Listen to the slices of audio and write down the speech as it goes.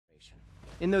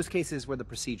In those cases where the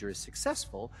procedure is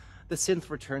successful, the synth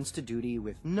returns to duty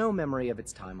with no memory of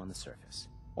its time on the surface.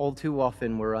 All too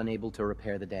often, we're unable to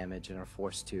repair the damage and are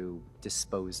forced to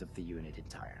dispose of the unit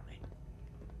entirely.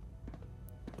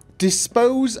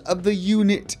 Dispose of the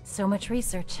unit. So much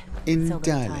research.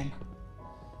 Entirely.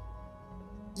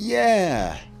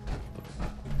 Yeah.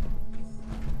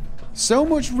 So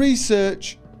much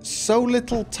research, so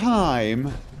little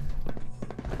time.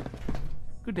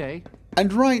 Good day.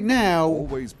 And right now,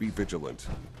 always be vigilant.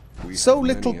 So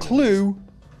little clue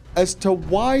as to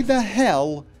why the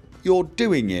hell you're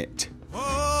doing it.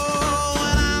 Oh,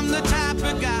 and I'm the type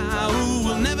of guy who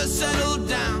will never settle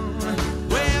down.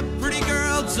 Where pretty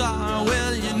girls are,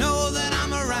 well, you know that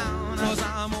I'm around, 'cause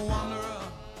I'm a wanderer.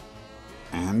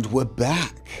 And we're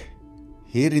back,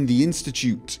 here in the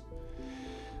Institute,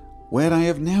 where I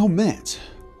have now met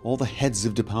all the heads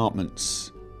of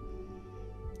departments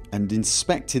and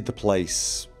inspected the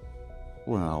place.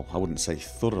 Well, I wouldn't say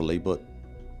thoroughly, but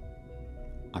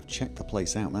I've checked the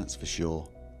place out, that's for sure.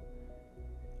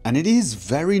 And it is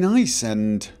very nice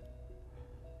and...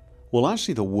 well,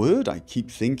 actually the word I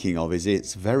keep thinking of is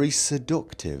it's very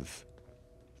seductive.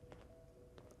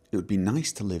 It would be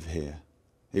nice to live here.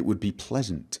 It would be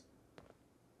pleasant.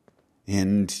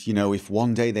 And, you know, if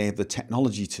one day they have the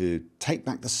technology to take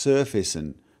back the surface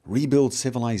and rebuild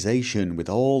civilization with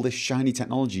all this shiny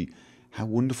technology, how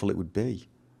wonderful it would be.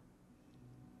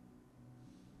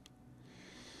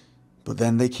 But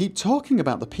then they keep talking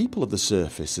about the people of the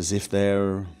surface as if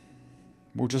they're,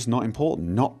 well, just not important,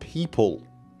 not people.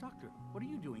 Doctor, what are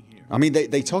you doing here? I mean,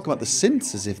 they talk about the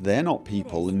synths as if they're not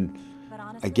people, and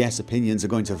I guess opinions are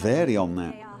going to vary on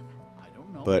that.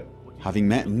 But having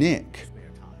met Nick,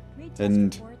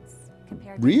 and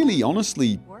really,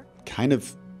 honestly, kind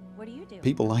of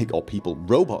people like, or people,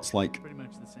 robots like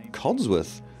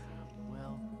Codsworth,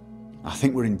 I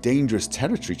think we're in dangerous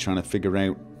territory trying to figure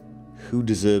out who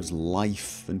deserves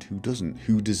life and who doesn't.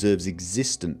 Who deserves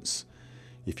existence,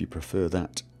 if you prefer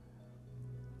that.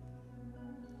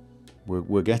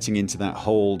 We're getting into that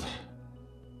whole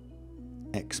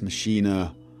ex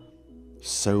machina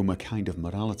Soma kind of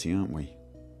morality, aren't we?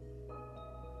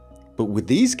 But with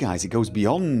these guys, it goes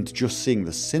beyond just seeing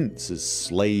the synths as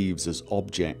slaves, as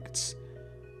objects.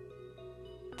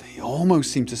 They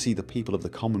almost seem to see the people of the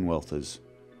Commonwealth as,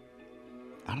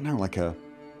 I don't know, like a,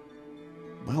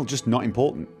 well, just not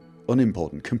important,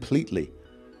 unimportant, completely.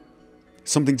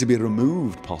 Something to be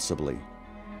removed, possibly.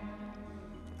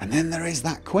 And then there is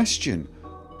that question.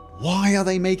 Why are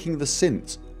they making the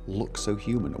synths look so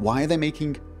human? Why are they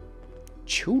making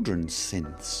children's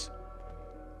synths?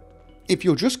 If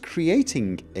you're just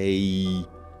creating a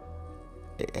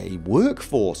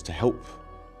workforce to help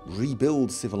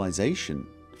rebuild civilization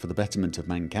for the betterment of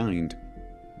mankind,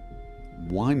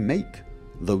 why make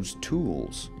those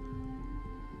tools,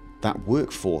 that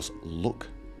workforce, look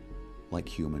like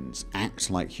humans, act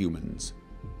like humans,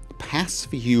 pass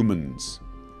for humans?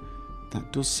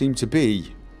 That does seem to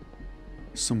be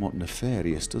somewhat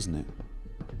nefarious, doesn't it?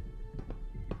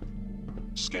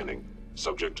 Scanning.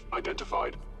 Subject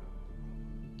identified.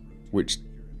 Which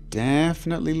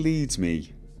definitely leads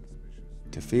me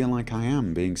to feel like I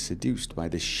am being seduced by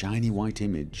this shiny white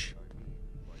image.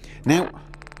 Now,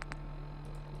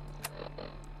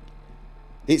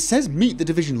 it says meet the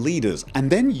division leaders and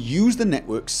then use the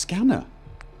network scanner,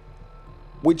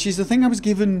 which is the thing I was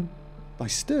given by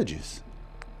Sturgis.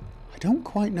 I don't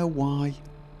quite know why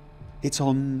it's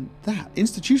on that.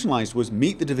 Institutionalized was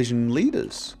meet the division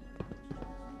leaders,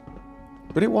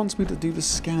 but it wants me to do the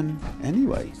scan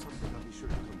anyway.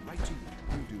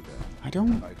 I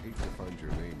don't...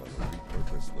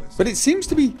 But it seems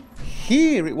to be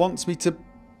here it wants me to...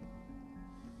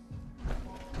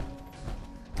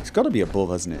 It's got to be above,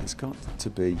 hasn't it? It's got to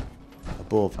be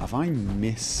above. Have I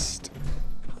missed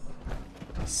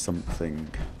something?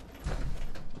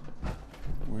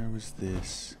 Where was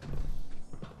this?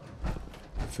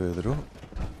 Further up.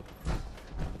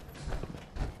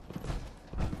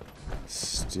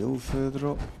 Still further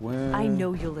up. Where? I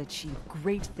know you'll achieve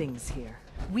great things here.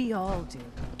 We all do.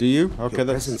 Do you? Okay, Your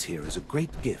that's... presence here is a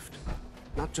great gift,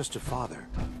 not just to Father,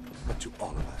 but to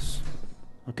all of us.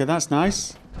 Okay, that's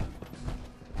nice.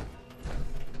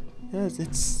 Yeah,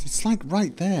 it's like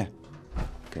right there.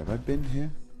 Okay, have I been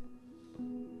here?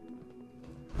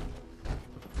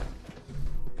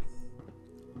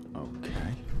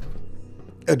 Okay.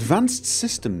 Advanced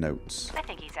system notes. I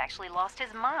think he's actually lost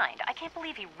his mind. I can't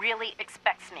believe he really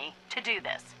expects me to do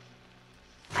this.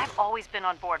 I've always been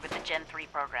on board with the Gen 3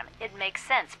 program. It makes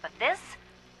sense, but this?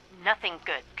 Nothing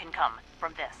good can come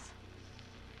from this.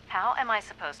 How am I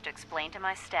supposed to explain to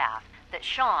my staff that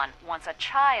Sean wants a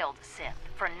child synth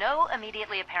for no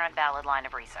immediately apparent valid line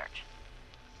of research.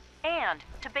 And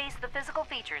to base the physical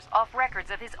features off records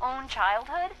of his own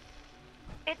childhood?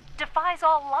 It defies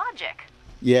all logic.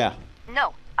 Yeah.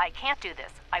 No, I can't do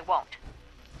this. I won't.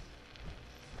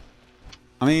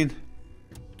 I mean,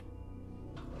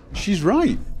 she's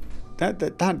right.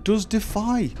 That does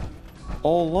defy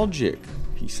all logic,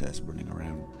 he says, running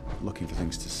around looking for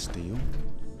things to steal.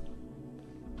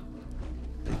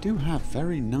 They do have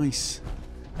very nice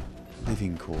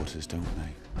living quarters, don't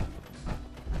they?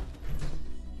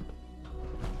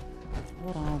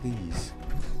 What are these?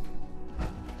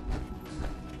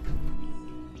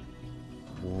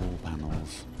 Wall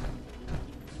panels.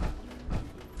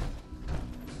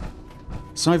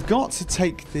 So I've got to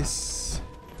take this...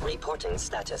 Reporting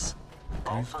status.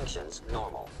 All functions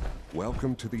normal.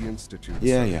 Welcome to the Institute.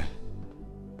 Yeah, sir. yeah.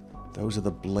 Those are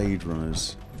the Blade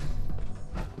Runners.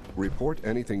 Report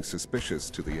anything suspicious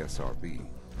to the SRB.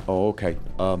 Oh, okay.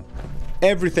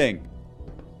 Everything.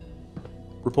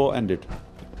 Report ended.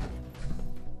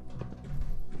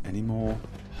 Any more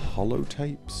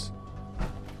holotapes?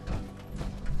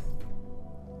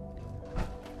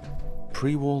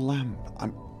 Pre-war lamp.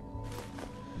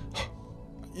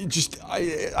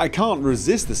 I can't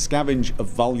resist the scavenge of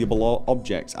valuable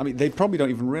objects. I mean, they probably don't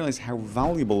even realize how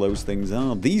valuable those things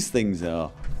are. These things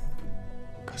are.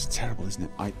 God, it's terrible, isn't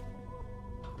it?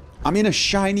 I'm in a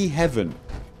shiny heaven.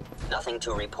 Nothing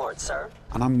to report, sir.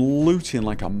 And I'm looting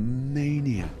like a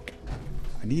maniac.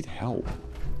 I need help.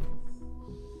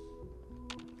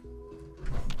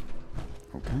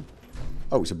 Okay.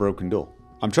 Oh, it's a broken door.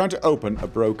 I'm trying to open a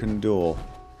broken door.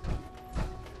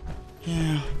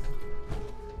 Yeah.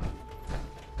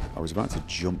 I was about to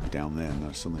jump down there and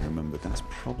I suddenly remembered that's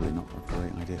probably not a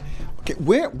great idea. Okay,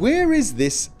 where is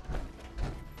this?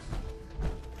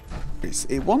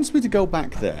 It wants me to go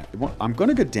back there. I'm going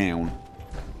to go down.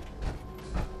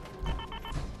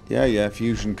 Yeah,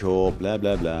 fusion core, blah,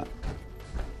 blah, blah.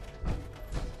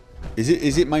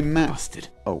 Is it my map? Busted.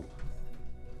 Oh.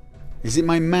 Is it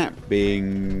my map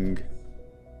being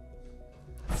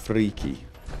freaky?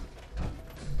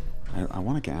 I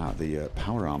want to get out of the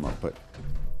power armor, but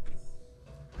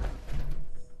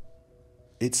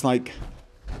it's like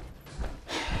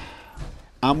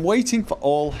I'm waiting for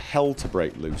all hell to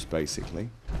break loose, basically.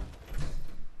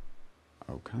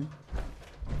 Okay.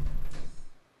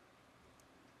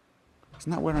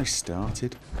 Isn't that where I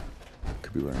started?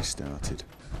 Could be where I started.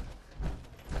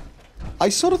 I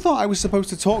sort of thought I was supposed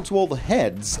to talk to all the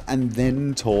heads and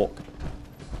then talk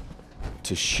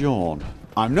to Sean.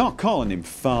 I'm not calling him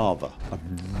father.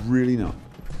 I'm really not.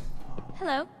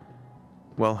 Hello.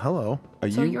 Well, hello. Are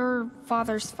So you? you're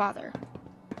father's father,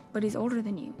 but he's older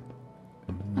than you.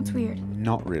 That's weird.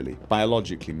 Not really.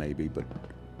 Biologically, maybe,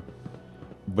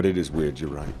 but it is weird.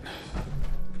 You're right.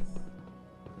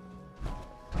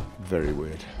 Very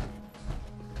weird.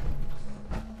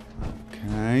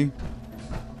 Okay.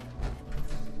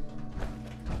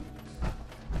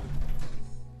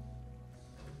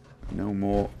 No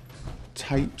more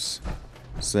tapes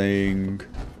saying,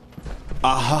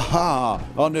 "Ahaha!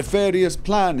 Our nefarious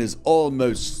plan is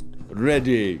almost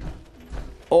ready.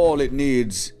 All it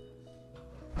needs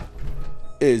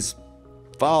is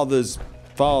father's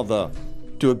father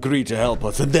to agree to help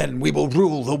us, and then we will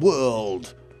rule the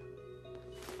world."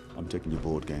 I'm taking your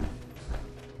board game.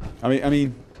 I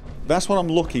mean, that's what I'm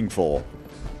looking for.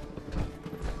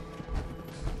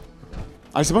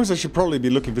 I suppose I should probably be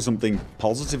looking for something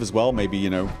positive as well. Maybe, you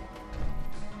know.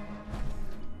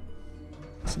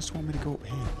 Does this want me to go up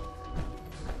here?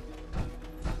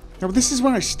 No, but this is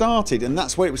where I started, and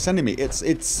that's where it was sending me.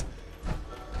 This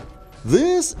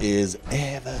is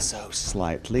ever so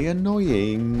slightly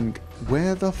annoying.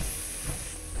 Where the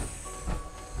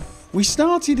we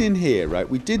started in here, right?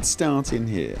 We did start in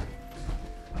here.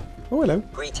 Oh, hello.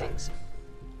 Greetings.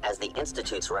 As the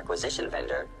Institute's requisition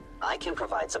vendor, I can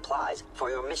provide supplies for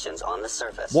your missions on the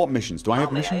surface. What missions? Do I have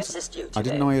How may I missions? assist you I didn't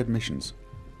today? know I had missions.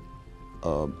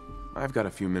 I've got a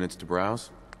few minutes to browse.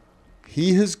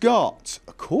 He has got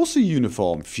a Corsa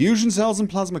uniform, fusion cells and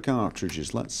plasma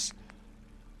cartridges. Let's...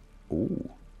 Ooh.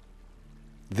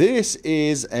 This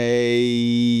is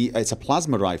it's a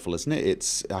plasma rifle, isn't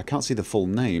it? I can't see the full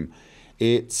name.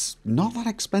 It's not that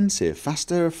expensive.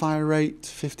 Faster fire rate,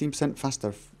 15%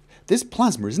 faster. This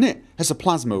plasma, isn't it? It's a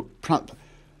plasma.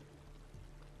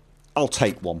 I'll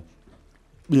take one.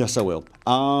 Yes, I will.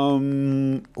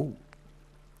 Ooh.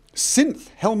 Synth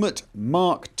helmet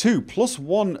Mark II,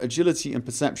 +1 agility and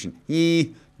perception.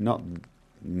 Not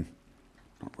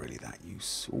really that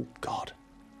use. Oh God.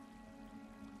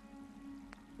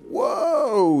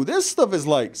 Whoa, this stuff is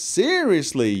like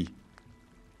seriously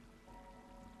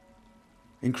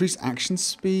Increased action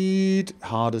speed,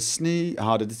 harder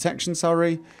detection,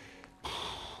 sorry.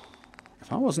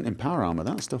 If I wasn't in power armor,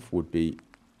 that stuff would be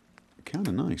kind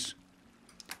of nice.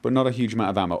 But not a huge amount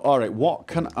of ammo. Alright, what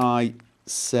can I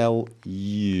sell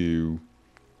you?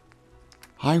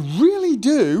 I really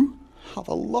do have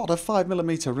a lot of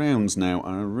 5mm rounds now.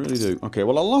 I really do. Okay,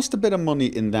 well I lost a bit of money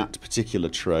in that particular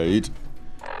trade.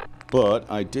 But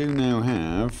I do now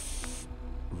have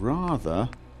rather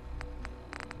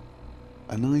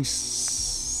a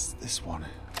nice... this one.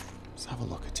 Let's have a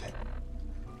look at it.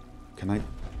 Can I...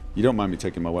 You don't mind me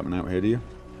taking my weapon out here, do you?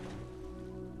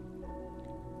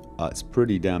 It's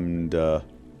pretty damned, well,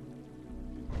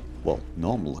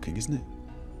 normal looking, isn't it?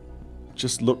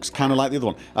 Just looks kind of like the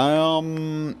other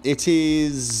one. It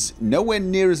is nowhere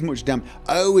near as much damage.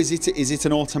 Oh, is it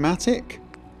an automatic?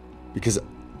 Because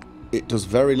it does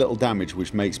very little damage,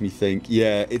 which makes me think,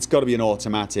 yeah, it's got to be an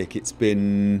automatic. It's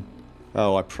been...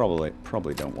 Oh, I probably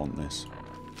don't want this.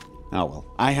 Oh, well.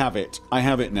 I have it. I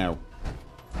have it now.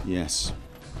 Yes.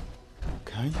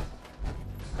 Okay.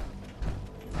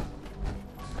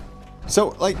 So,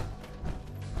 like...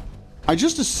 I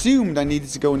just assumed I needed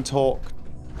to go and talk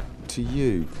to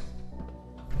you.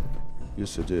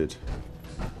 Yes, I did.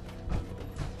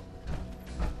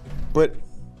 But...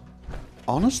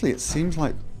 honestly, it seems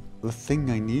like the thing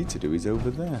I need to do is over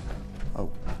there. Oh.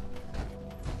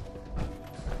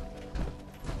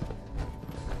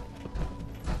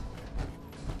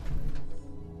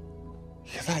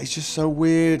 Yeah, that is just so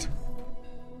weird.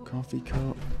 Coffee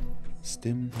cup.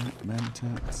 Stim pack,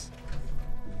 Mentats.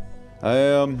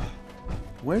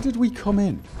 Where did we come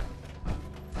in?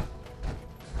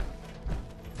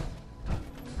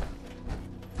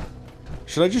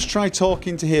 Should I just try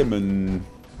talking to him and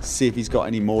see if he's got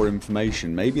any more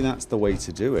information? Maybe that's the way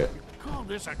to do it. Call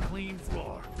this a clean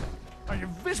floor. Are your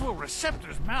visual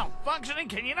receptors malfunctioning?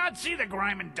 Can you not see the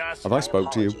grime and dust? Have I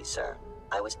spoke to you? Sir.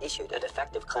 I was issued a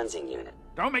defective cleansing unit.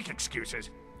 Don't make excuses.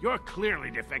 You're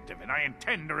clearly defective, and I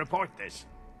intend to report this.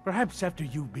 Perhaps after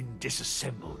you've been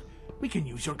disassembled, we can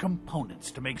use your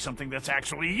components to make something that's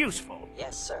actually useful.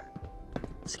 Yes, sir.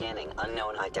 Scanning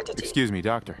unknown identity. Excuse me,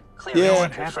 Doctor. You know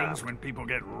what happens when people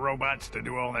get robots to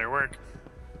do all their work?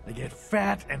 They get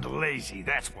fat and lazy,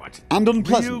 that's what. And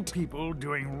unpleasant. Real people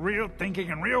doing real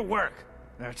thinking and real work.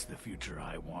 That's the future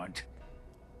I want.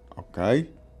 Okay.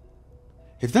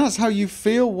 If that's how you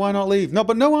feel, why not leave? No,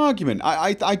 but no argument.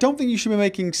 I don't think you should be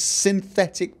making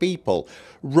synthetic people.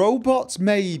 Robots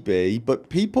maybe, but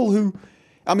people who...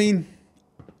 I mean...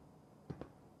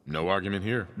 No argument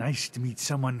here. Nice to meet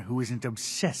someone who isn't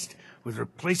obsessed with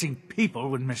replacing people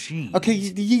with machines. Okay,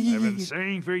 I've been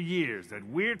saying for years that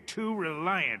we're too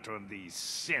reliant on these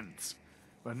synths.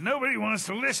 But nobody wants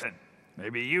to listen.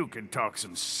 Maybe you can talk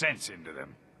some sense into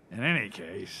them. In any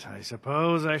case, I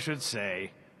suppose I should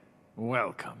say,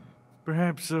 welcome.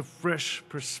 Perhaps a fresh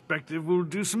perspective will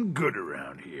do some good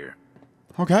around here.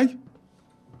 Okay.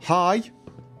 Hi.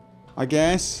 I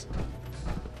guess.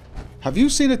 Have you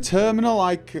seen a terminal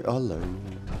like... Hello.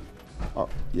 Oh,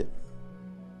 yeah.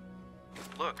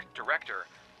 Look, Director,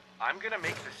 I'm gonna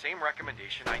make the same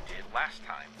recommendation I did last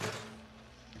time.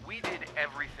 We did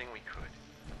everything we could.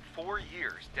 4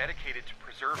 years dedicated to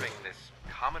preserving this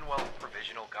Commonwealth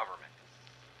provisional government.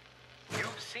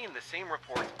 You've seen the same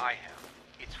reports I have.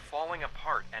 It's falling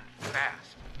apart and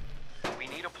fast. We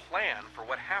need a plan for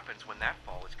what happens when that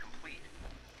fall is complete.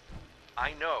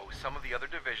 I know some of the other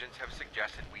divisions have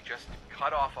suggested we just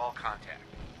cut off all contact,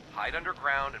 hide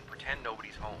underground and pretend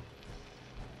nobody's home.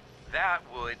 That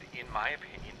would, in my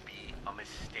opinion, be a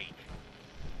mistake.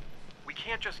 We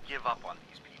can't just give up on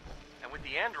these people, and with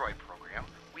the android program,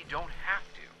 we don't have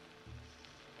to.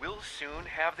 We'll soon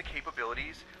have the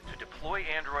capabilities to deploy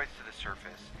androids to the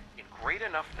surface in great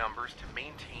enough numbers to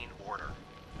maintain order.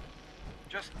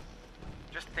 Just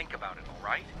think about it, all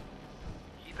right?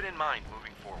 Keep it in mind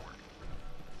moving forward.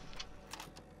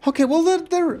 Okay, well,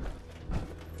 they're...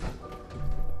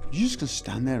 You're just gonna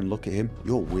stand there and look at him?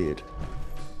 You're weird.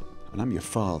 And I'm your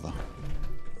father.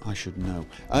 I should know.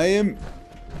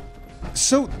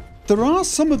 So, there are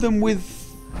some of them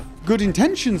with good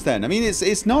intentions then. I mean,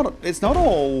 it's not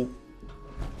all...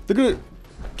 They're gonna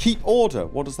keep order.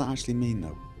 What does that actually mean,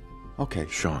 though? Okay.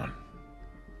 Sean,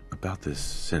 about this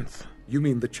synth. You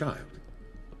mean the child?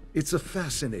 It's a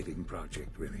fascinating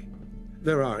project, really.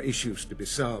 There are issues to be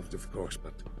solved, of course,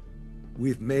 but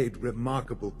we've made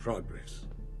remarkable progress.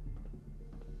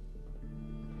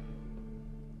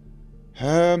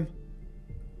 I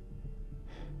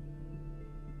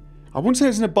wouldn't say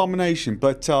it's an abomination,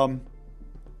 but,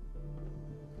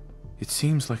 It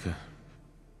seems like a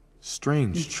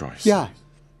strange choice. Yeah.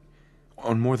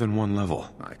 on more than one level.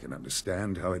 I can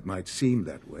understand how it might seem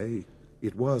that way.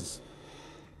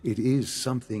 It is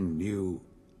something new.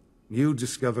 New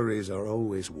discoveries are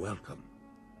always welcome.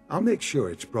 I'll make sure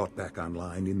it's brought back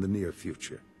online in the near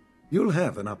future. You'll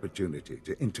have an opportunity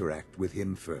to interact with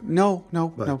him further. No.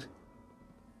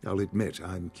 I'll admit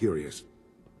I'm curious.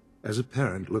 As a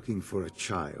parent looking for a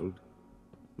child,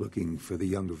 looking for the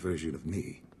younger version of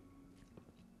me,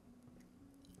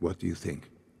 what do you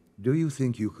think? Do you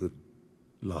think you could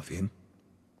love him?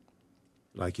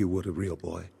 Like you would a real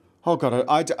boy? Oh God,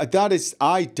 I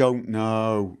don't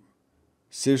know.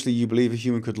 Seriously, you believe a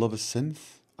human could love a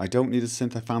synth? I don't need a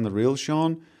synth. I found the real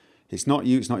Sean. It's not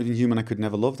you. It's not even human. I could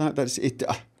never love that. That's it.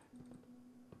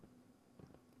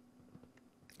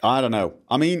 I don't know.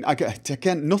 I mean,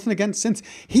 again, nothing against synths.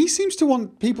 He seems to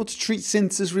want people to treat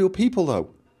synths as real people, though.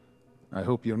 I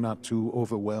hope you're not too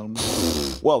overwhelmed.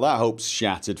 Well, that hope's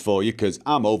shattered for you, because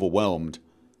I'm overwhelmed.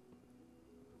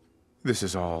 This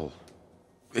is all...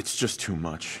 It's just too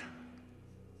much.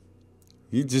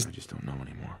 I just don't know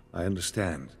anymore. I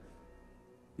understand.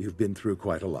 You've been through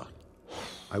quite a lot.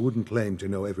 I wouldn't claim to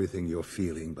know everything you're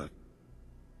feeling, but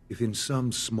if in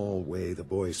some small way the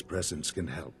boy's presence can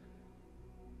help,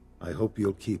 I hope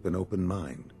you'll keep an open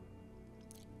mind.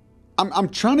 I'm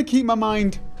trying to keep my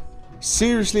mind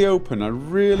seriously open. I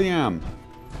really am.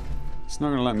 It's not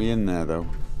going to let me in there, though.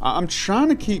 I'm trying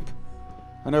to keep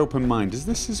an open mind.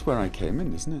 This is where I came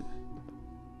in, isn't it?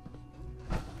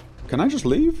 Can I just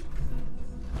leave?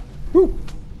 Woo!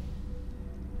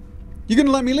 You're going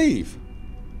to let me leave?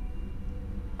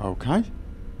 Okay.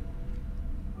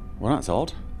 Well, that's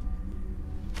odd.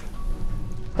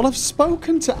 Well, I've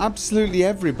spoken to absolutely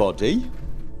everybody.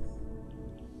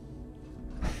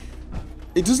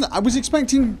 It doesn't... I was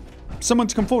expecting someone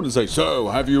to come forward and say, "So,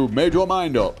 have you made your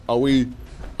mind up? Are we...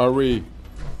 Okay.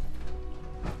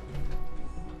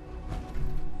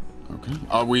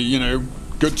 Are we, you know,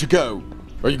 good to go?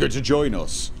 Are you good to join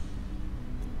us?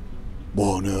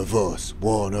 One of us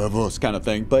kind of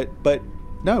thing. But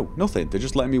no, nothing. They're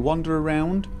just letting me wander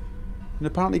around and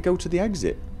apparently go to the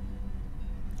exit.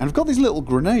 And I've got these little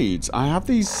grenades. I have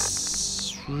these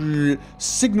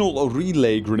signal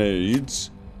relay grenades.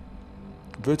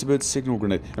 Vertibird signal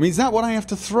grenade. I mean, is that what I have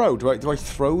to throw? Do I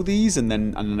throw these and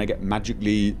then I get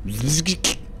magically...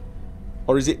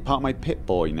 Or is it part of my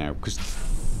Pip-Boy now? Because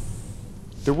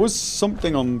there was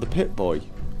something on the Pip-Boy.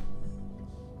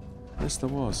 Yes, there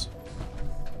was.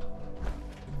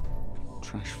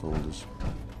 Trash folders.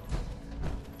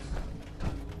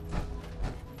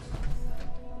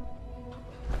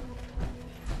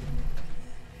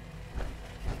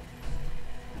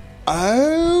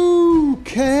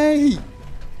 Okay.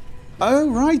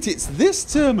 Oh, right, it's this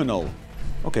terminal.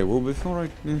 Okay, well, before I...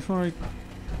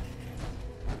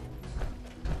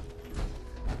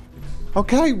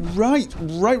 Okay, right.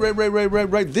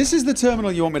 This is the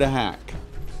terminal you want me to hack.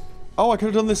 Oh, I could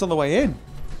have done this on the way in.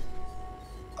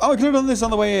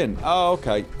 Oh,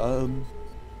 okay.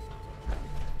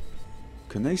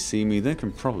 Can they see me? They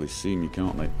can probably see me,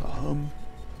 can't they?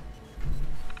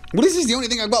 Well, this is the only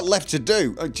thing I've got left to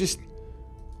do. I just...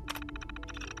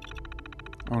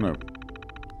 Oh, no.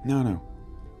 No.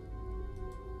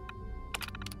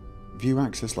 View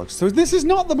access logs. So this is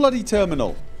not the bloody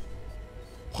terminal.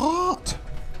 What?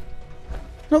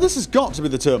 No, this has got to be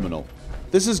the terminal.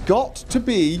 This has got to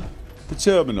be the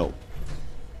terminal.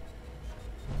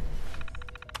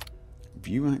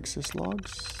 View access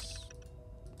logs.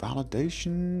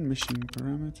 Validation. Mission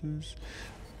parameters.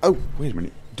 Oh, wait a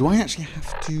minute. Do I actually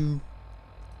have to...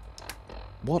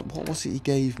 What was it he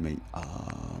gave me?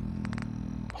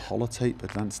 Holotape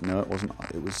advanced. No, it wasn't.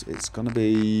 It's gonna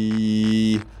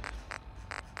be...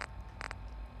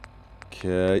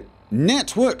 Okay.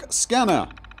 Network scanner.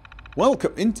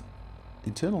 Welcome.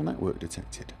 Internal network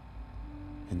detected.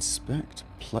 Inspect.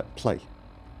 Play.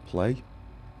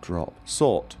 Drop.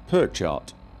 Sort. Perk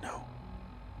chart. No.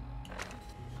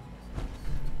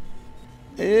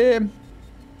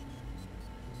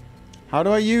 How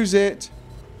do I use it?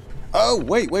 Oh,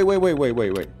 wait. Load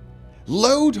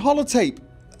holotape.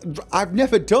 I've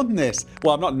never done this.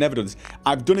 Well, I've not never done this.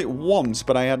 I've done it once,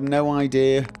 but I had no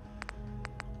idea.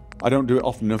 I don't do it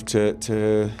often enough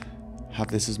to have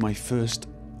this as my first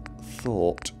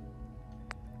thought.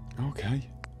 Okay.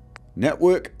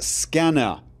 Network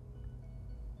scanner.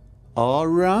 All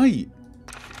right.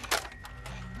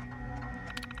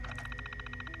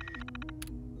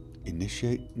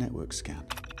 Initiate network scan.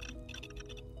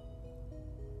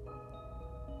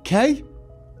 Okay.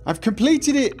 I've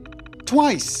completed it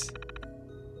twice.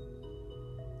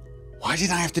 Why did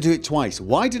I have to do it twice?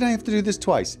 Why did I have to do this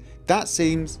twice? That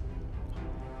seems...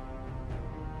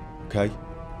 Okay.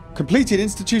 Completed,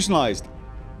 institutionalized.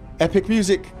 Epic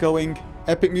music going.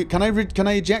 Can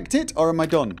I eject it or am I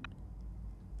done?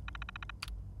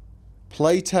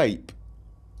 Play tape.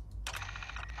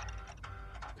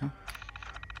 Okay.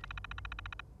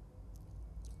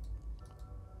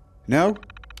 No?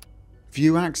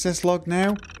 View access log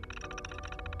now?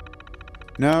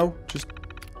 No? Just...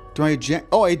 Do I eject?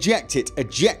 Oh, eject it.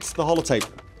 Eject the holotape.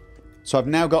 So I've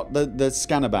now got the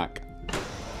scanner back.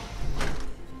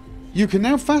 You can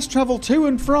now fast travel to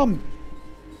and from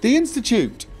the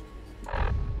Institute.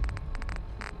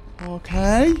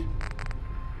 Okay.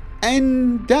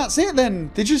 And that's it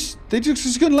then. They're just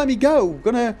gonna let me go.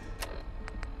 Gonna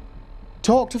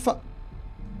talk to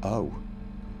Oh.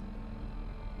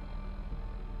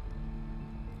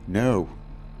 No.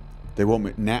 They want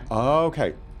me now. Oh,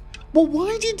 okay. Well,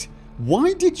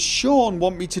 why did Sean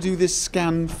want me to do this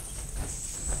scan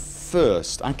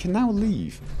first? I can now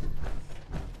leave.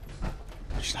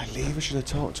 Should I leave or should I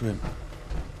talk to him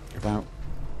about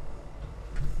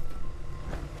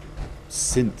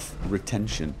synth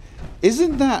retention?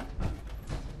 Isn't that...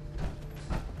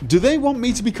 Do they want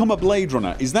me to become a Blade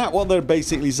Runner? Is that what they're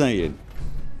basically saying?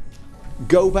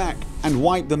 Go back and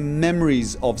wipe the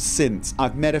memories of synths.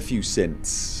 I've met a few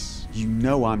synths. You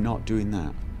know I'm not doing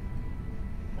that.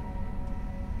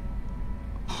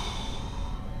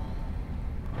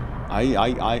 I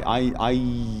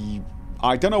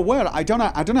don't know where. I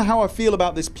don't know how I feel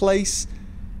about this place.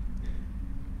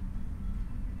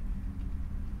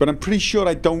 But I'm pretty sure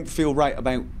I don't feel right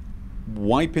about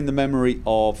wiping the memory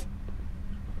of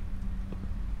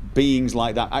beings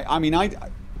like that. I mean, okay.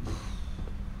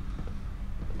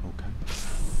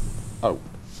 Oh.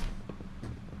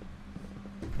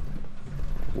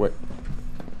 Wait.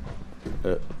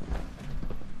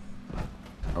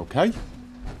 Okay.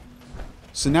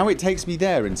 So now it takes me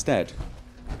there instead.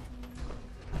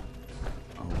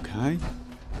 Okay.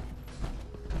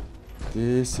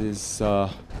 This is, The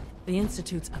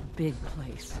Institute's a big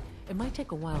place. It might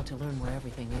take a while to learn where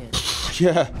everything is.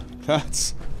 Yeah,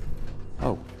 that's...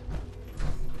 Oh.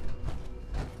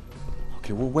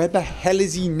 Okay, well, where the hell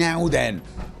is he now, then?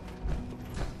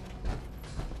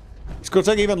 It's going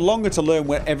to take even longer to learn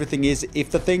where everything is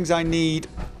if the things I need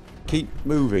keep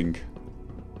moving.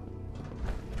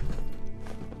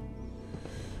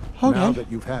 Okay. Now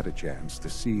that you've had a chance to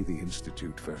see the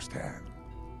Institute firsthand,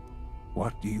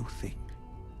 what do you think?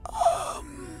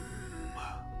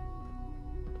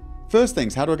 First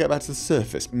things, how do I get back to the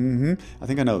surface? I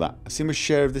think I know that. I seem a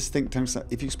share of this think tank.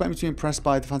 If you expect me to be impressed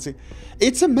by the fancy...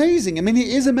 It's amazing. I mean, it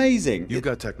is amazing. You've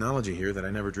got technology here that I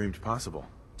never dreamed possible.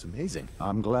 It's amazing.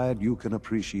 I'm glad you can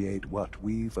appreciate what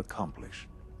we've accomplished.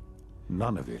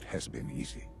 None of it has been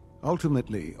easy.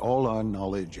 Ultimately, all our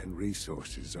knowledge and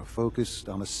resources are focused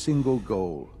on a single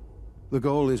goal. The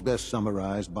goal is best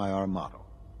summarized by our motto: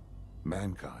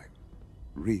 mankind,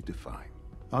 redefined.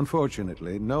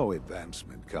 Unfortunately, no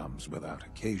advancement comes without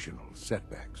occasional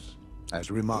setbacks.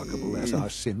 As remarkable as our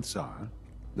synths are,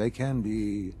 they can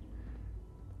be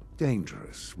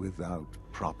dangerous without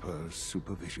proper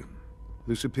supervision.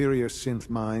 The superior synth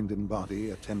mind and body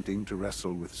attempting to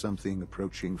wrestle with something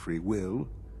approaching free will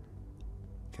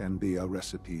can be a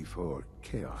recipe for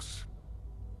chaos.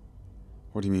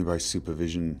 What do you mean by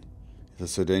supervision? If they're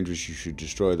so dangerous, you should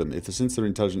destroy them. If the synths are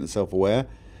intelligent and self-aware,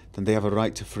 then they have a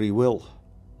right to free will.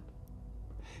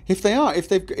 If they are,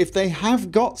 if they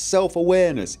have got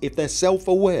self-awareness, if they're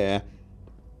self-aware,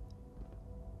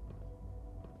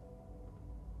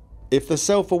 if they're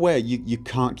self-aware, you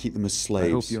can't keep them as slaves.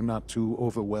 I hope you're not too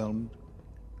overwhelmed.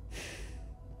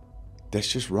 That's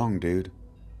just wrong, dude.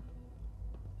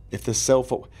 If the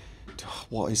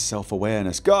what is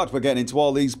self-awareness? God, we're getting into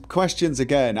all these questions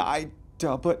again. But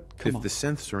come on. If the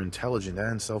synths are intelligent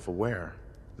and self-aware,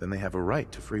 then they have a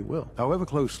right to free will. However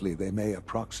closely they may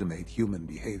approximate human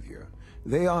behavior,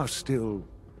 they are still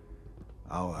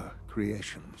our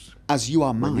creations. As you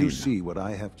are mine. When you see what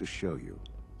I have to show you,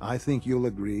 I think you'll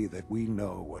agree that we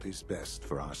know what is best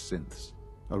for our synths.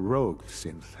 A rogue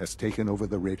synth has taken over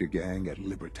the Raider gang at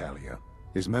Libertalia.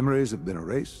 His memories have been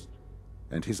erased,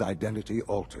 and his identity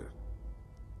altered.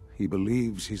 He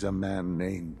believes he's a man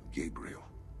named Gabriel.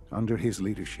 Under his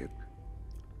leadership,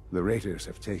 the Raiders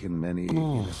have taken many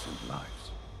innocent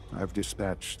lives. I've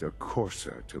dispatched a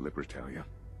courser to Libertalia.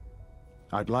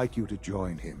 I'd like you to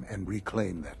join him and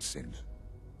reclaim that synth.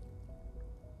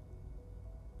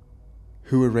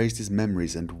 Who erased his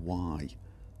memories and why?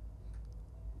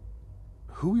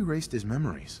 Who erased his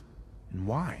memories? And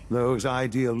why? Those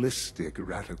idealistic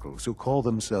radicals who call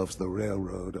themselves the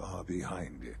Railroad are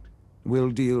behind it.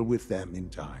 We'll deal with them in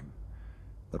time.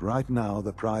 But right now,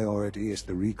 the priority is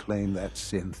to reclaim that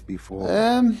synth before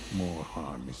more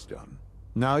harm is done.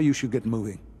 Now you should get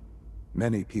moving.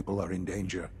 Many people are in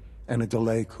danger, and a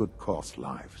delay could cost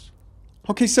lives.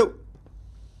 Okay, so...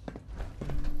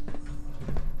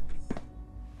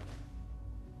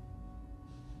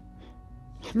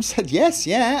 I said yes,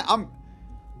 yeah,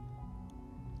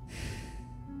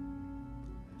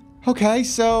 Okay,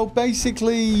 so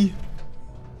basically...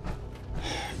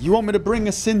 You want me to bring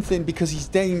a synth in because he's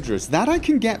dangerous. That I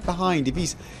can get behind. If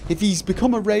he's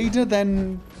become a raider,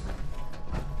 then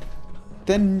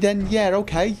yeah,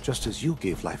 okay. Just as you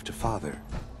gave life to Father,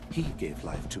 he gave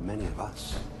life to many of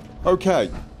us. Okay.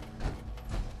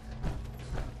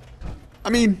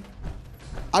 I mean,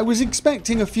 I was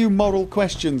expecting a few moral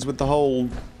questions with the whole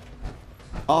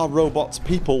 "are robots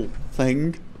people"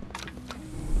 thing.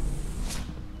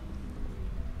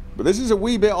 But this is a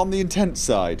wee bit on the intense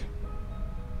side.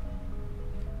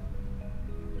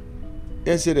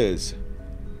 Yes, it is.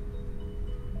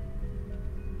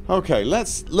 Okay,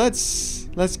 let's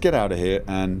get out of here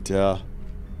and well,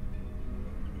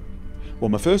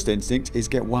 my first instinct is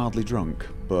get wildly drunk,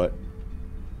 but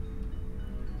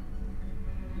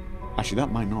actually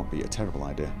that might not be a terrible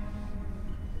idea.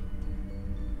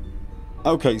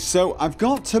 Okay, so I've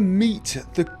got to meet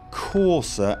the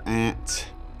Courser at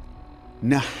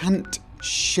Nahant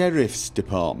Sheriff's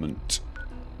Department,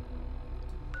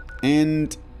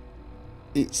 and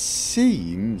it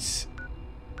seems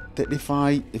that if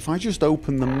I just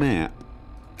open the map,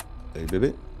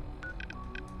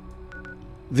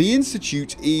 the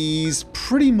Institute is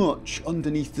pretty much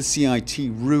underneath the CIT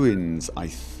ruins, I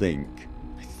think.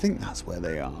 I think that's where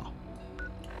they are.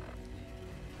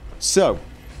 So,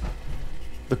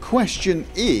 the question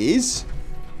is,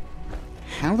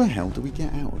 how the hell do we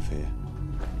get out of here?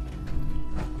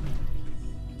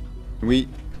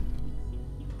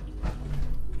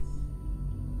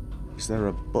 Is there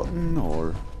a button,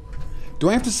 or... Do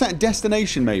I have to set a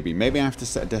destination, maybe? Maybe I have to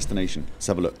set a destination. Let's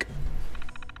have a look.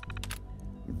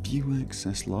 View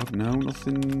access log. No,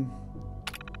 nothing...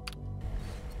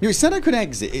 No, it said I could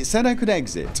exit. It said I could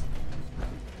exit.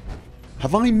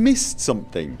 Have I missed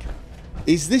something?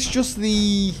 Is this just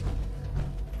the...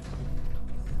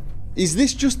 Is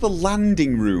this just the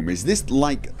landing room? Is this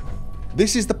like...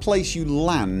 This is the place you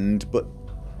land, but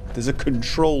there's a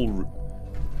control room.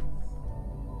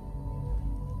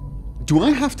 Do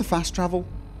I have to fast travel?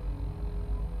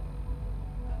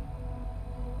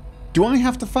 Do I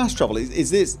have to fast travel?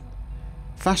 Is this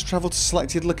fast travel to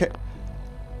selected location?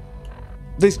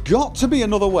 There's got to be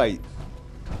another way.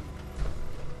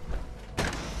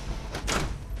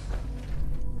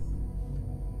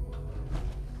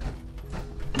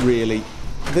 Really?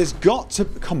 There's got to...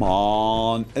 Come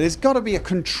on. There's got to be a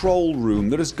control room.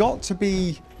 There's got to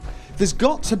be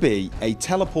a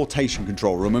teleportation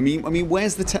control room. I mean,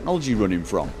 where's the technology running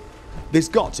from? There's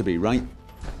got to be, right?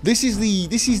 This is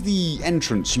the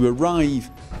entrance. You arrive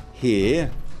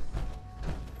here.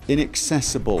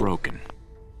 Inaccessible. Broken.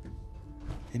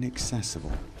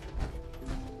 Inaccessible.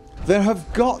 There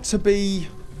have got to be...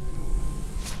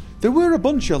 There were a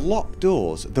bunch of locked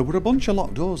doors. There were a bunch of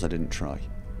locked doors I didn't try.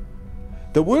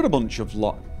 There were a bunch of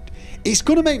locked... It's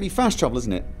going to make me fast travel,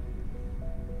 isn't it?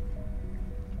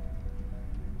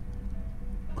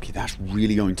 Okay, that's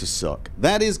really going to suck.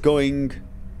 That is going...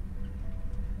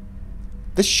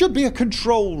 There should be a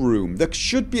control room. There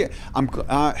should be a...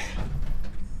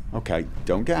 Okay,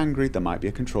 don't get angry. There might be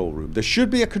a control room. There should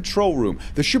be a control room.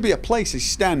 There should be a place I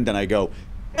stand and I go,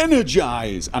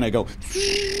 energize! And I go...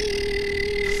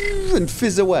 And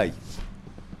fizz away.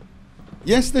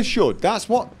 Yes, there should. That's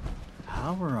what...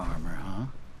 Power armor, huh?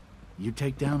 You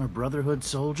take down a Brotherhood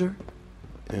soldier?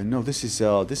 No, this is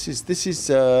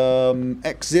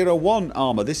X-01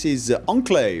 armor. This is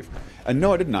Enclave. And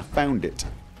no, I didn't. I found it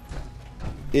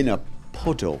in a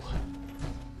puddle.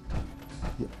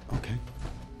 Yeah, okay.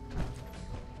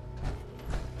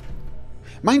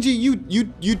 Mind you,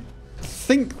 you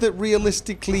think that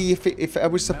realistically, if I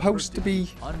was supposed to be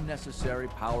unnecessary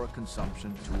power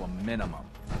consumption to a minimum.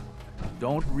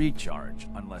 Don't recharge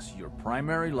unless your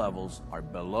primary levels are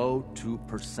below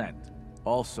 2%.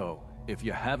 Also, if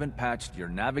you haven't patched your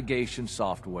navigation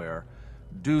software,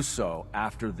 do so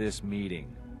after this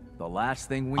meeting. The last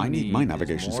thing we need my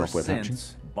navigation is more software patching.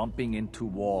 bumping into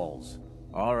walls.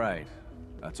 All right,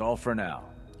 that's all for now.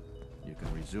 You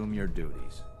can resume your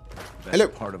duties.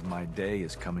 Best part of my day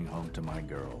is coming home to my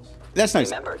girls. That's nice.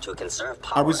 Remember to conserve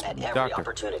power at every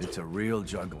opportunity. It's a real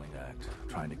juggling act,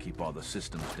 trying to keep all the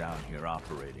systems down here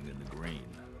operating in the green.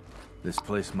 This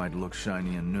place might look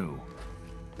shiny and new,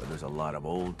 but there's a lot of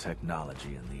old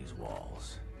technology in these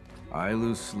walls. I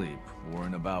lose sleep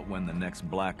worrying about when the next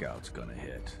blackout's gonna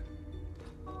hit.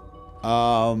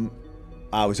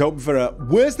 I was hoping for a...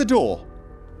 Where's the door?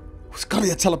 It's got to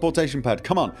be a teleportation pad.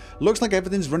 Come on. Looks like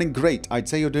everything's running great. I'd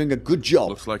say you're doing a good job.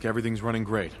 Looks like everything's running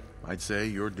great. I'd say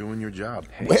you're doing your job.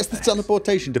 Hey, where's the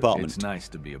teleportation department? It's nice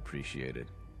to be appreciated.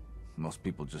 Most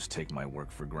people just take my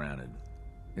work for granted.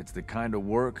 It's the kind of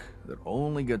work that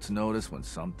only gets noticed when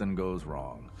something goes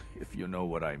wrong, if you know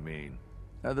what I mean.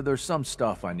 There's some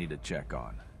stuff I need to check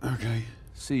on. Okay.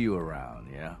 See you around,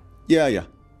 yeah? Yeah.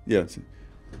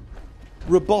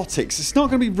 Robotics. It's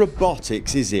not going to be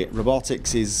robotics, is it?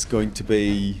 Robotics is going to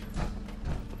be...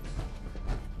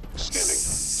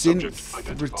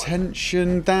 synth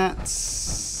retention.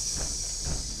 That's...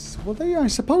 Well, I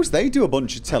suppose they do a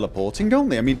bunch of teleporting, don't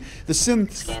they? I mean, the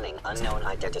synth... Scanning unknown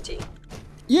identity.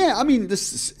 Yeah, I mean, the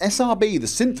SRB, the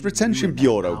Synth Retention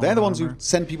Bureau, they're the ones who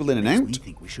send people in and out. We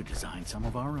think we should design some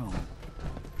of our own.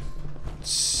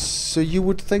 So you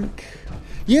would think...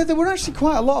 Yeah, there were actually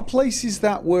quite a lot of places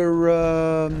that were,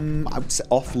 I would say,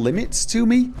 off limits to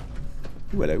me.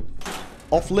 Ooh, hello.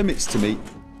 Off limits to me.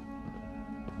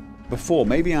 Before,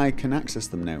 maybe I can access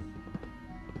them now.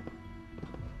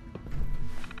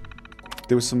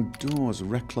 There were some doors.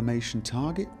 Reclamation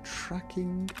target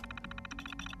tracking.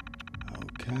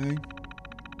 Okay.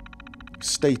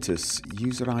 Status.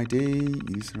 User ID.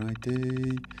 User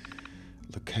ID.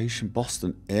 Location.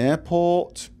 Boston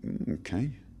Airport.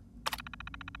 Okay.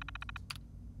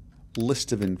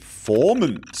 List of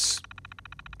informants.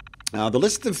 The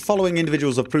list of following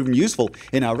individuals have proven useful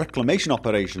in our reclamation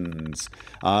operations.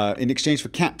 In exchange for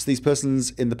caps, these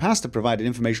persons in the past have provided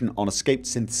information on escaped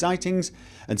synth sightings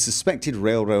and suspected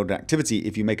railroad activity.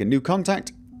 If you make a new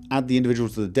contact, add the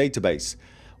individuals to the database.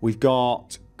 We've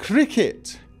got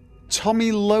Cricket,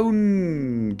 Tommy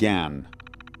Lonegan,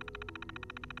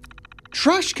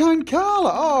 Trashcan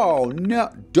Carla. Oh no,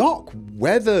 Doc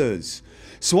Weathers.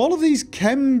 So all of these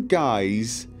chem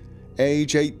guys,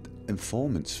 age 8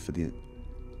 informants for the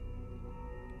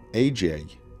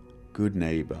AJ, good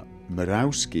neighbor,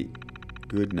 Marowski,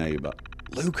 good neighbor,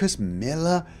 Lucas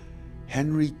Miller,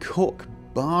 Henry Cook,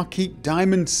 Barkeep,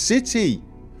 Diamond City.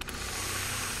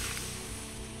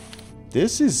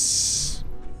 This is...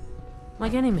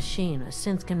 Like any machine, a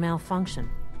synth can malfunction.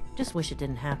 Just wish it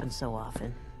didn't happen so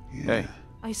often. Yeah. Hey.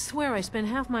 I swear I spend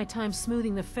half my time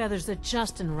smoothing the feathers that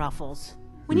Justin ruffles.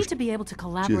 We need to be able to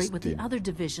collaborate with the other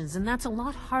divisions, and that's a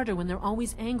lot harder when they're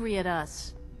always angry at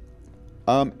us.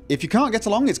 If you can't get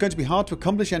along, it's going to be hard to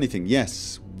accomplish anything.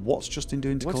 Yes. What's Justin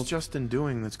doing to cause... What's Justin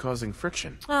doing that's causing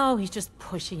friction? Oh, he's just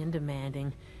pushy and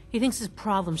demanding. He thinks his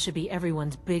problem should be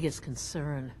everyone's biggest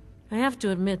concern. I have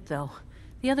to admit, though,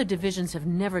 the other divisions have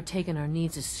never taken our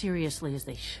needs as seriously as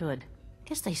they should.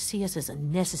 Guess they see us as a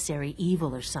necessary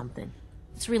evil or something.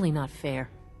 It's really not fair.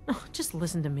 Oh, just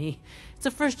listen to me. It's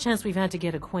the first chance we've had to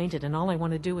get acquainted, and all I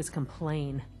want to do is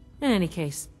complain. In any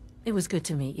case, it was good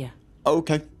to meet you.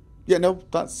 Okay. Yeah, no,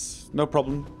 that's no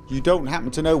problem. You don't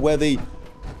happen to know where the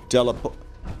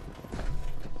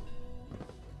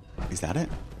Is that it?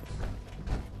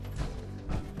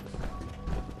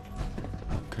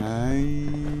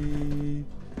 Okay.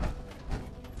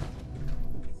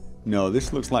 No,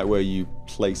 this looks like where you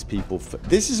place people.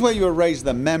 This is where you erase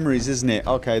their memories, isn't it?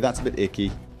 Okay, that's a bit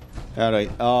icky.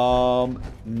 Alright,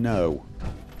 no.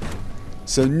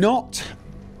 So not...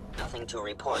 Nothing to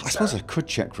report, I suppose I could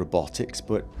check robotics,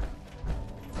 but...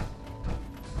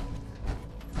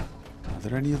 Are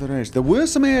there any other areas? There were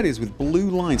some areas with blue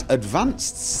lines.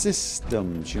 Advanced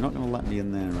systems. You're not going to let me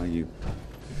in there, are you?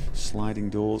 Sliding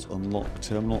doors, unlock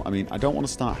terminal. I mean, I don't want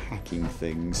to start hacking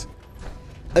things.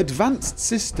 Advanced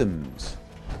systems.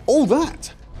 Oh,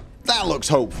 that looks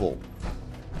hopeful.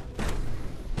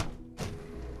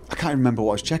 I can't remember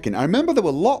what I was checking. I remember there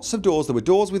were lots of doors. There were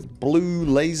doors with blue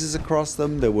lasers across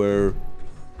them. There were...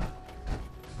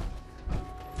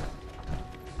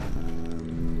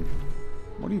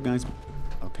 what are you guys...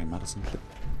 Okay, Madison.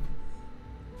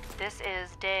 This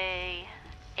is day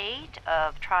 8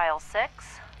 of Trial 6.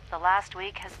 The last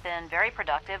week has been very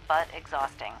productive, but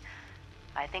exhausting.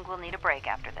 I think we'll need a break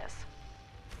after this.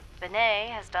 Benet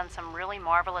has done some really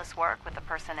marvelous work with the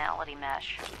personality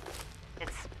mesh.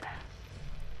 It's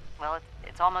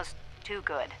almost too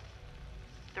good.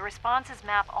 The responses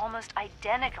map almost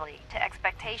identically to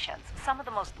expectations, some of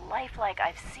the most lifelike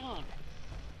I've seen.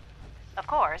 Of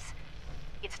course,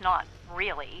 it's not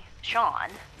really Sean.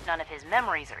 None of his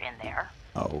memories are in there.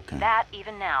 Oh, okay. That,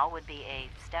 even now, would be a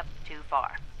step too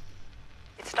far.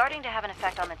 It's starting to have an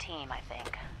effect on the team, I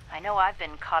think. I know I've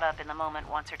been caught up in the moment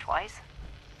once or twice.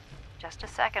 Just a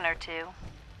second or two,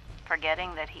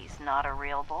 forgetting that he's not a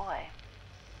real boy.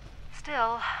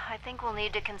 Still, I think we'll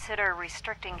need to consider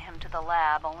restricting him to the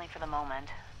lab only for the moment.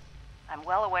 I'm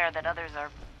well aware that others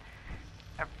are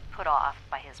put off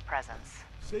by his presence.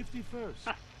 Safety first.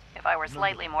 If I were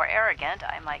slightly more arrogant,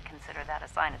 I might consider that a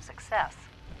sign of success.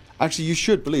 Actually, you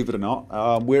should, believe it or not.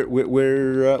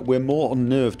 We're more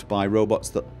unnerved by robots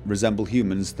that resemble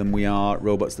humans than we are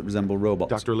robots that resemble robots.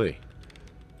 Dr. Lee.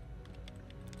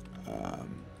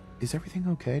 Is everything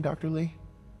okay, Dr. Lee?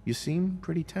 You seem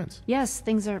pretty tense. Yes,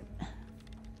 things are...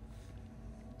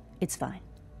 It's fine.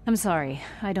 I'm sorry,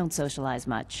 I don't socialize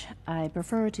much. I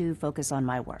prefer to focus on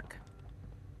my work.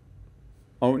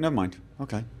 Oh, never mind.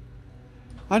 Okay.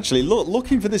 Actually,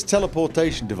 looking for this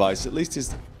teleportation device at least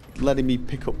is letting me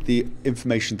pick up the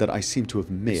information that I seem to have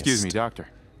missed. Excuse me, Doctor.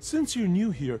 Since you're new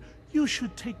here, you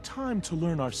should take time to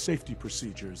learn our safety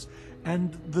procedures.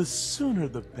 And the sooner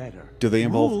the better. Do they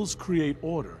involve rules create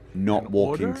order? Not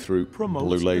walking order through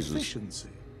blue lasers. Efficiency.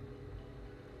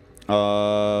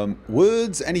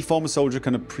 Words any former soldier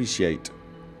can appreciate.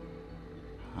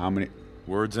 How many?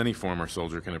 Words any former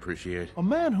soldier can appreciate. A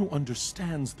man who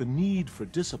understands the need for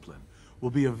discipline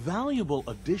will be a valuable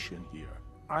addition here.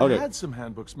 I had some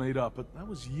handbooks made up, but that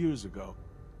was years ago.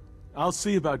 I'll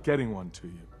see about getting one to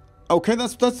you. Okay,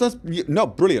 that's no,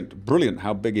 brilliant.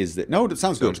 How big is it? No, that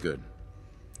sounds good. Sounds good.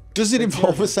 Does it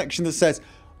involve a section that says,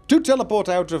 to teleport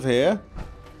out of here?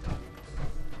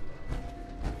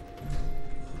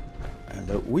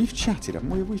 Hello, we've chatted, haven't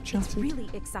we? We've chatted. It's really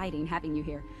exciting having you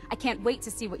here. I can't wait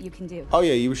to see what you can do. Oh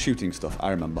yeah, you were shooting stuff, I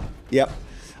remember. Yep.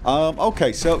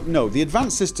 Okay, so no, the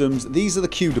advanced systems, these are the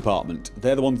Q department.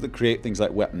 They're the ones that create things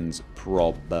like weapons,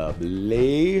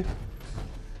 probably.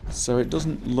 So it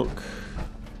doesn't look...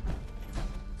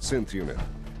 Synth unit,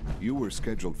 you were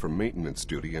scheduled for maintenance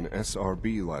duty in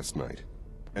SRB last night.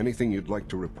 Anything you'd like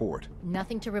to report?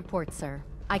 Nothing to report, sir.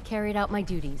 I carried out my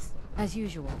duties, as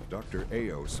usual. Dr.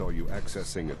 Ao saw you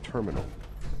accessing a terminal.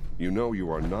 You know you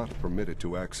are not permitted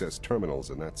to access terminals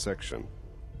in that section.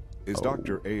 Is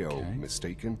Dr. Ao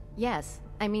mistaken? Yes.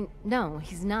 I mean, no,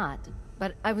 he's not.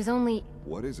 But I was only...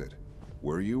 What is it?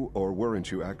 Were you or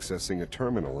weren't you accessing a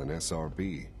terminal in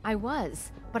SRB? I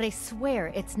was, but I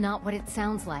swear it's not what it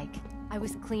sounds like. I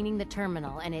was cleaning the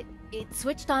terminal and it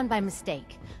switched on by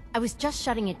mistake. I was just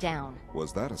shutting it down.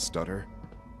 Was that a stutter?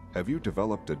 Have you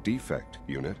developed a defect,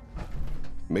 unit?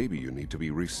 Maybe you need to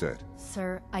be reset.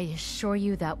 Sir, I assure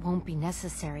you that won't be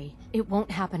necessary. It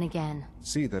won't happen again.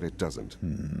 See that it doesn't.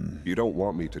 You don't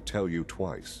want me to tell you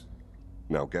twice.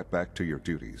 Now get back to your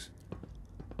duties.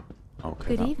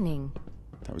 Okay. Good evening.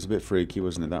 That was a bit freaky,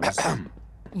 wasn't it? That was...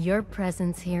 Your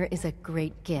presence here is a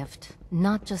great gift,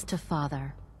 not just to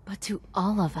Father, but to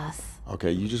all of us.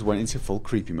 Okay, you just went into full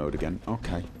creepy mode again.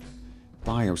 Okay.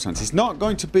 Bioscience. It's not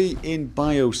going to be in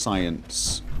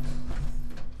bioscience.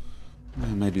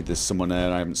 Maybe there's someone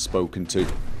there I haven't spoken to.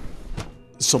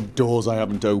 Some doors I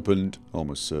haven't opened.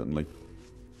 Almost certainly.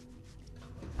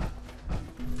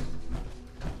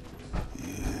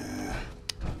 Yeah.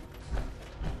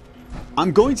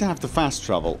 I'm going to have to fast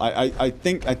travel. I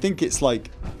think it's like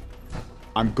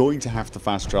I'm going to have to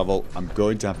fast travel. I'm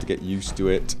going to have to get used to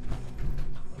it.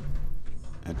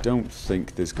 I don't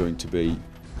think there's going to be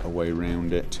a way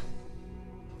around it.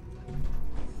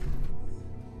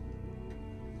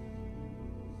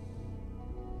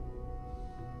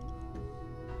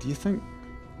 Do you think...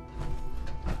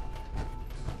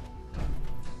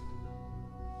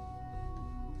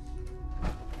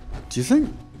 Do you think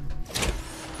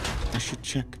I should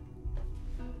check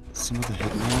some of the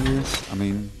hidden areas? I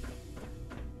mean...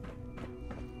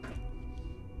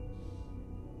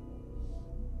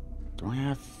 Do I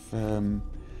have...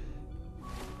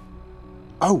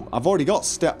 Oh, I've already got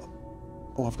stealth.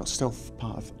 Oh, I've got stealth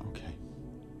part of... Okay.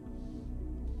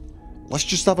 Let's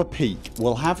just have a peek.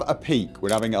 We'll have a peek.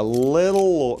 We're having a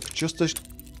little look. Just as...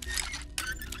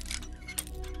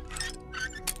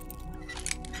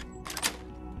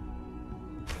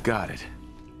 Got it.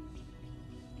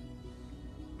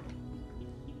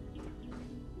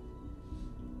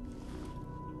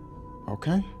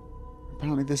 Okay.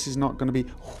 Apparently this is not going to be...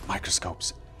 Oh,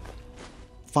 microscopes.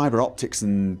 Fiber optics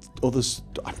and others.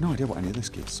 I have no idea what any of this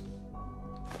gives.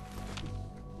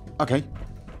 Okay.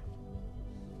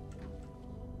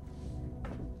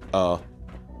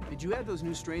 Did you add those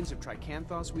new strains of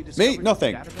tricanthos we discovered? Me?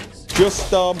 Nothing. In the database? Just,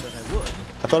 But I would.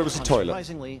 I thought it was a toilet.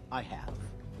 Surprisingly, I have.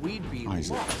 We'd be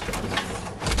Isaac.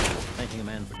 Thanking a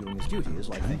man for doing his duty is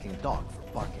like thanking a dog for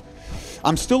barking.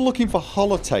 I'm still looking for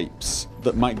holotapes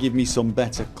that might give me some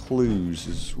better clues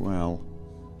as well.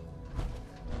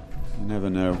 You never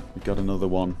know. We got another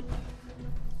one.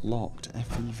 Locked.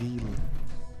 FEV.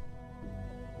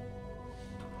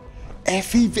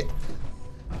 FEV.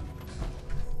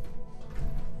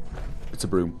 It's a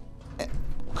broom.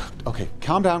 Okay,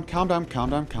 calm down, calm down,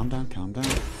 calm down, calm down, calm down.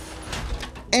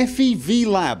 FEV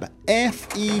Lab.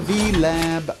 FEV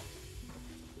Lab.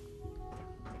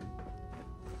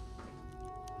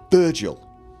 Virgil.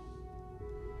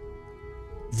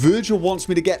 Virgil wants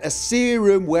me to get a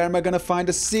serum. Where am I going to find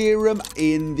a serum?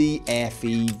 In the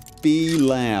FEV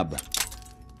Lab.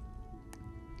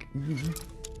 Come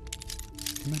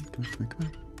on, come on, come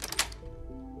on.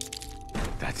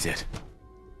 That's it.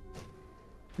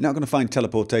 Not going to find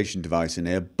teleportation device in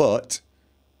here, but...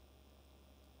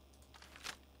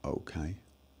 Okay.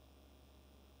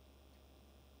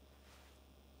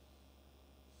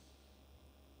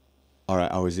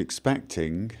 Alright, I was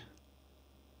expecting...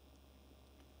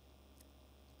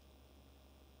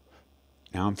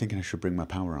 Now I'm thinking I should bring my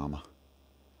power armor.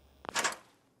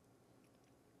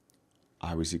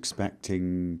 I was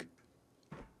expecting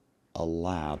a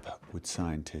lab with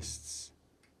scientists.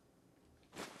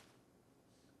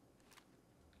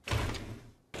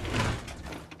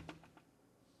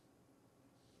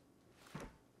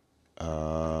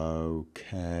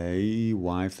 Okay,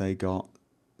 why have they got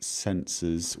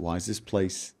sensors? Why is this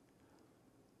place...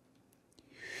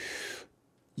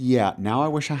 Yeah, now I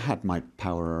wish I had my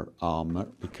power armor,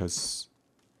 because...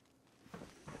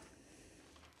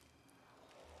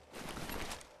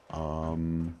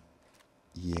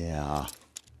 Yeah.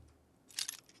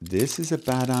 This is a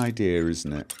bad idea,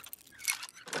 isn't it?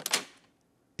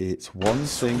 It's one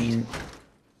thing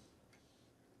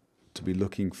to be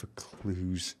looking for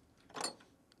clues.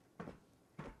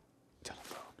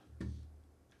 Telephone.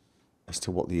 As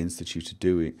to what the Institute are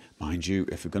doing. Mind you,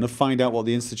 if we're going to find out what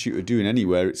the Institute are doing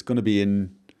anywhere, it's going to be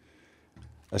in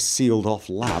a sealed off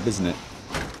lab, isn't it?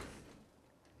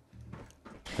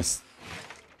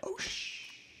 Oh,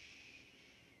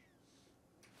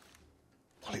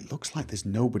 well, it looks like there's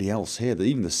nobody else here.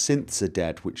 Even the synths are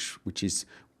dead, which is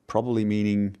probably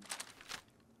meaning...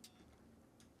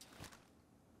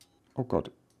 Oh, God.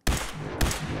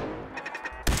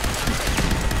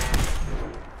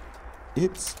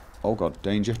 It's... Oh, God.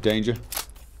 Danger, danger.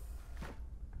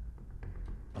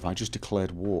 Have I just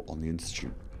declared war on the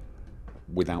Institute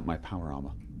without my power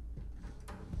armor?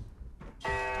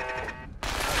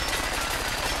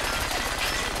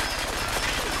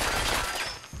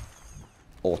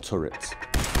 Or turrets.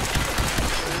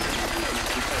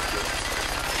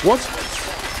 What?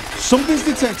 Something's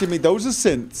detected me. Those are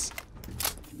synths.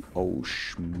 Oh,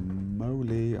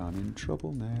 schmoly. I'm in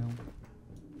trouble now.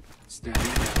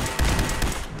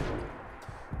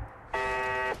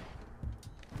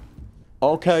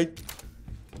 Okay.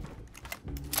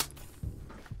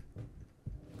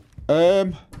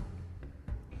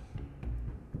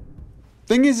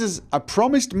 Thing is I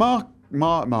promised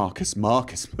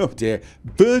Marcus, oh dear,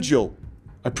 Virgil.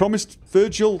 I promised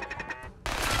Virgil.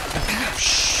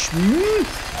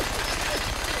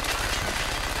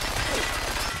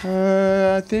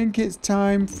 I think it's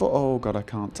time for. Oh God, I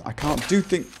can't do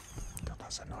things. God,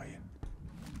 that's annoying.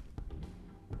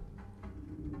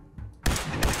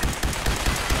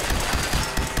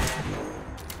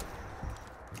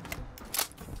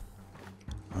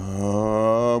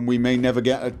 We may never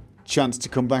get a chance to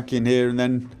come back in here, and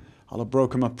then I'll have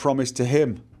broken my promise to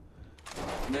him.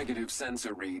 Negative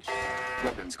sensor read.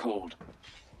 Weapons cold.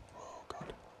 Oh,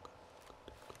 God.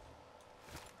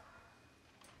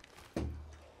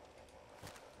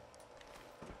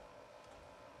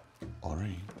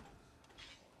 Alright.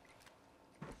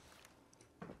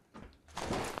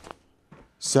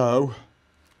 So.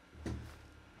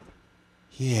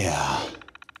 Yeah.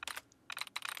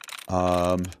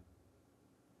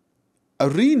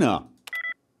 Arena.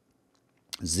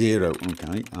 0.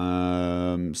 Okay.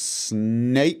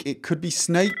 Snake. It could be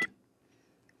snake.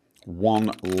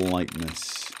 1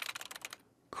 lightness.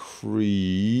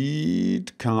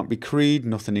 Creed. Can't be creed.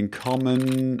 Nothing in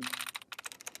common.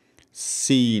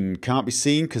 Scene. Can't be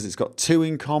seen because it's got 2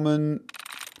 in common.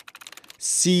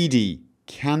 CD.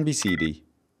 Can be CD.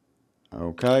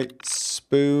 Okay.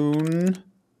 Spoon.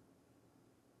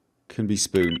 Can be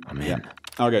spoon. I'm in. Yeah.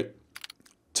 Okay.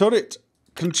 Turret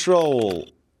control.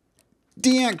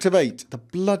 Deactivate the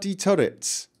bloody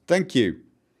turrets. Thank you.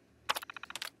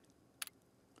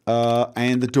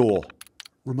 And the door.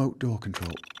 Remote door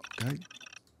control. Okay.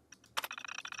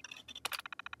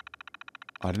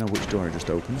 I don't know which door I just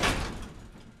opened.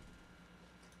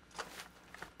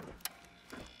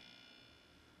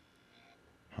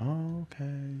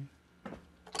 Okay.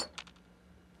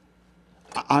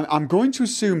 I'm going to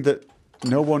assume that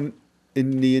no one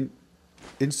in the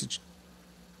institute.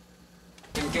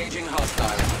 Engaging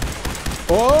hostile.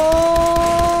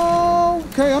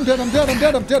 okay, I'm dead, I'm dead, I'm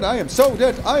dead, I'm dead. I am so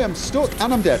dead. I am stuck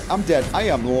and I'm dead. I'm dead. I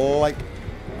am like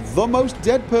the most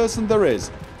dead person there is.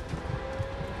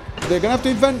 They're going to have to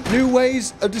invent new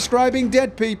ways of describing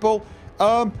dead people.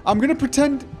 I'm going to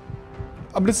pretend...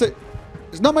 I'm going to say...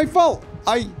 It's not my fault.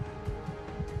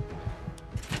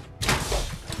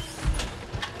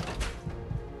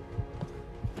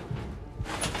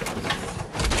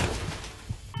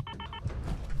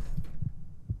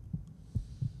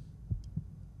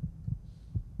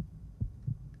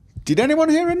 Did anyone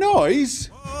hear a noise?